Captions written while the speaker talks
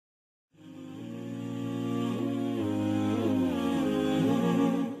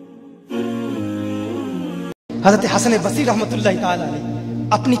حضرت حسن بصری رحمۃ اللہ تعالی علیہ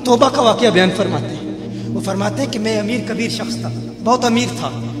اپنی توبہ کا واقعہ بیان فرماتے ہیں۔ وہ فرماتے ہیں کہ میں امیر کبیر شخص تھا، بہت امیر تھا،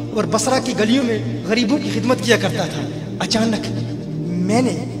 اور بصرہ کی گلیوں میں غریبوں کی خدمت کیا کرتا تھا۔ اچانک میں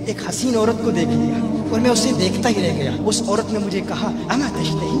نے ایک حسین عورت کو دیکھ لیا اور میں اسے دیکھتا ہی رہ گیا۔ اس عورت نے مجھے کہا اما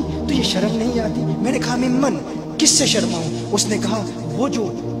تشتہی، تجھے شرم نہیں آتی؟ میں نے کہا ممن، کس سے شرماؤں؟ اس نے کہا وہ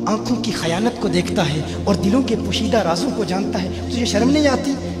جو آنکھوں کی خیانت کو دیکھتا ہے اور دلوں کے پوشیدہ رازوں کو جانتا ہے، تجھے شرم نہیں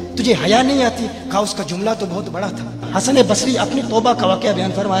آتی؟ تجھے حیا نہیں آتی؟ کہا اس کا جملہ تو بہت بڑا تھا۔ حسن بصری اپنی توبہ کا واقعہ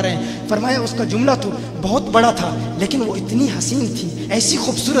بیان فرما رہے ہیں، فرمایا اس کا جملہ تو بہت بڑا تھا، لیکن وہ اتنی حسین تھی، ایسی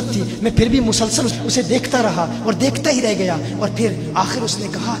خوبصورت تھی، میں پھر بھی مسلسل اسے دیکھتا رہا اور دیکھتا ہی رہ گیا۔ اور پھر آخر اس نے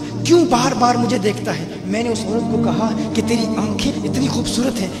کہا کیوں بار بار مجھے دیکھتا ہے؟ میں نے اس عورت کو کہا کہ تیری آنکھیں اتنی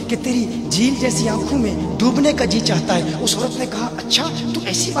خوبصورت ہیں کہ تیری جھیل جیسی آنکھوں میں ڈوبنے کا جی چاہتا ہے۔ اس عورت نے کہا اچھا تو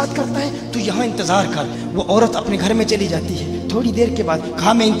ایسی بات کرتا ہے، تو یہاں انتظار کر۔ وہ عورت اپنے گھر میں چلی جاتی ہے۔ تھوڑی دیر کے بعد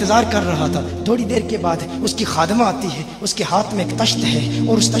کہا میں انتظار کر رہا تھا، تھوڑی دیر کے بعد اس کی خادمہ آتی ہے، اس کے ہاتھ میں ایک تشت ہے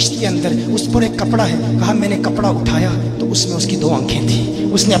اور اس تشت کے اندر اس پر ایک کپڑا ہے۔ کہا میں نے کپڑا اٹھایا تو اس میں اس کی 2 آنکھیں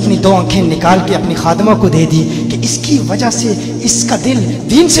تھیں۔ اس نے اپنی 2 آنکھیں نکال کے اپنی خادمہ کو دے دی کہ اس کی وجہ سے اس کا دل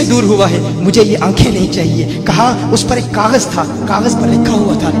دین سے دور ہوا ہے، مجھے یہ آنکھیں نہیں چاہیے۔ کہا اس پر ایک کاغذ تھا، کاغذ پر لکھا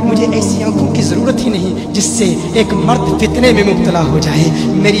ہوا تھا مجھے ایسی آنکھوں کی ضرورت ہی نہیں جس سے ایک مرد فتنے میں مبتلا ہو جائے۔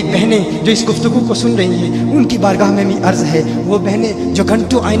 میری بہنیں جو اس گفتگو کو سن رہی ہیں، ان کی بارگاہ میں بھی عرض ہے، وہ بہنیں جو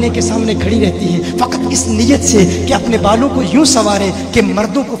گھنٹوں آئینے کے سامنے کھڑی رہتی ہیں فقط اس نیت سے کہ اپنے بالوں کو یوں سنواریں کہ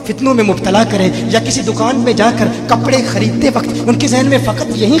مردوں کو فتنوں میں مبتلا کریں، یا کسی دکان میں جا کر کپڑے خریدتے وقت ان کے ذہن میں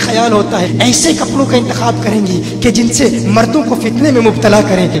فقط یہی خیال ہوتا ہے ایسے کپڑوں کا انتخاب کریں گی کہ جن سے مردوں کو فتنے میں مبتلا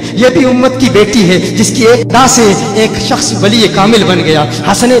کریں۔ یہ بھی امت کی بیٹی ہے جس کی ایک ادا سے ایک شخص ولی کامل بن گیا،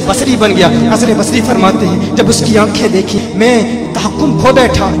 حسن بصری بن گیا۔ حسن بصری فرماتے ہیں جب اس کی آنکھیں دیکھی میں تحکم کھو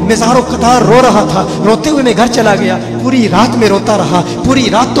بیٹھا، میں زارو قطار رو رہا تھا، روتے ہوئے میں گھر چلا گیا، پوری رات میں روتا رہا، پوری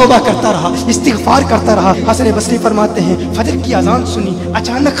رات توبہ کرتا رہا، استغفار کرتا رہا۔ حسن بصری فرماتے ہیں فجر کی اذان سنی،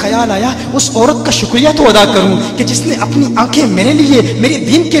 اچانک خیال آیا اس عورت کا شکریہ تو ادا کروں کہ جس نے اپنی آنکھیں میرے لیے، میرے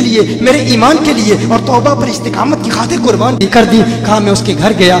دین کے لیے، میرے ایمان کے لیے اور توبہ پر استقامت کی خاطر قربان کر دی۔ کہا میں اس کے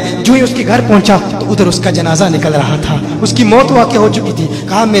گھر گیا، جو ہی اس کے گھر پہنچا تو ادھر اس کا جنازہ نکل رہا تھا، اس کی موت واقع ہو چکی تھی۔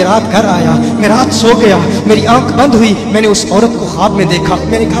 کہا میں رات گھر آیا، میں رات سو گیا، میری آنکھ بند ہوئی، میں نے اس عورت کو خواب میں دیکھا،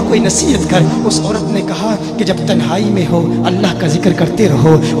 میں نے کہا کوئی نصیحت کر۔ اس عورت نے کہا کہ جب تنہائی میں ہو اللہ کا ذکر کرتے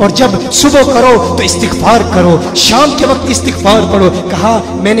رہو، اور جب صبح کرو تو استغفار کرو، شام کے وقت استغفار پڑھو۔ کہا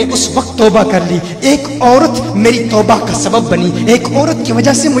میں نے اس وقت توبہ کر لی، ایک عورت میری توبہ کا سبب بنی، ایک عورت کی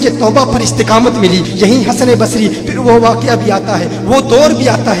وجہ سے مجھے توبہ پر استقامت ملی۔ یہی حسن بصری پھر وہ واقعہ بھی آتا ہے، وہ دور بھی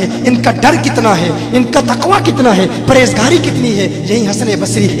آتا ہے، ان کا ڈر کتنا ہے، ان کا تقویٰ کتنا ہے، پرہیزگاری کتنی ہے۔ یہی حسن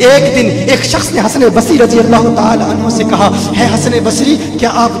بصری، ایک دن ایک شخص نے حسن بصری رضی اللہ تعالی عنہ سے کہا ہے حسن بصری کیا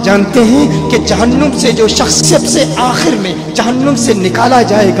آپ جانتے ہیں کہ جہنم سے جو شخص سب سے آخر میں جہنم سے نکالا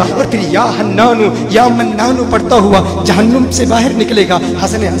جائے گا اور پھر یا حنانو یا منانو پڑھتا ہوا جہنم سے باہر نکلے گا؟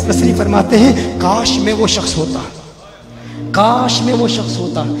 حسن بصری فرماتے ہیں کاش میں وہ شخص ہوتا، کاش میں وہ شخص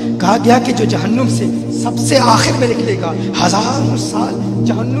ہوتا۔ کہا گیا کہ جو جہنم سے سب سے آخر میں نکلے گا، 1000 سال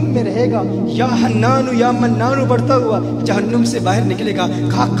جہنم میں رہے گا، یا حنانو یا منانو بڑھتا ہوا جہنم سے باہر نکلے گا۔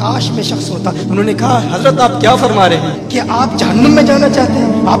 کہا کاش میں شخص ہوتا۔ انہوں نے کہا حضرت آپ کیا فرما رہے ہیں کہ آپ جہنم میں جانا چاہتے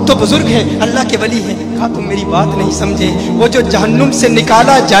ہیں؟ آپ تو بزرگ ہیں، اللہ کے ولی ہیں۔ کہا تم میری بات نہیں سمجھے، وہ جو جہنم سے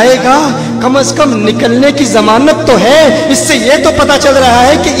نکالا جائے گا کم از کم نکلنے کی ضمانت تو ہے، اس سے یہ تو پتا چل رہا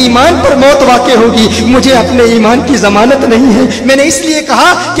ہے کہ ایمان پر موت واقع ہوگی، مجھے اپنے ایمان کی ضمانت نہیں ہے۔ میں نے اس لیے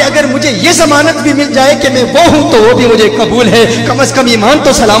کہا کہ اگر مجھے یہ ضمانت بھی مل جائے کہ میں وہ ہوں تو وہ بھی مجھے قبول ہے، کم از کم ایمان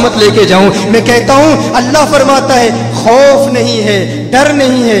تو سلامت لے کے جاؤں۔ میں کہتا ہوں اللہ فرماتا ہے خوف نہیں ہے، ڈر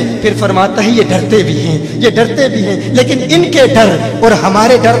نہیں ہے، پھر فرماتا ہے یہ ڈرتے بھی ہیں، یہ ڈرتے بھی ہیں، لیکن ان کے ڈر اور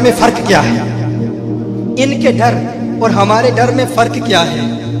ہمارے ڈر میں فرق کیا ہے؟ ان کے ڈر اور ہمارے ڈر میں فرق کیا ہے؟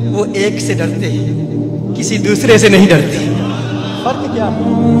 وہ ایک سے ڈرتے ہیں، کسی دوسرے سے نہیں ڈرتے۔ فرق کیا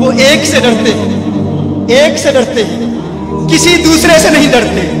ہے؟ وہ ایک سے ڈرتے ہیں، ایک سے ڈرتے ہیں، کسی دوسرے سے نہیں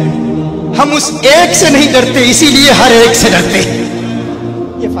ڈرتے۔ ہم اس ایک سے نہیں ڈرتے، اسی لیے ہر ایک سے ڈرتے ہیں۔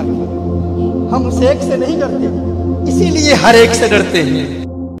 یہ فرق ہے، ہم اس ایک سے نہیں ڈرتے، اسی لیے ہر ایک سے ڈرتے ہیں۔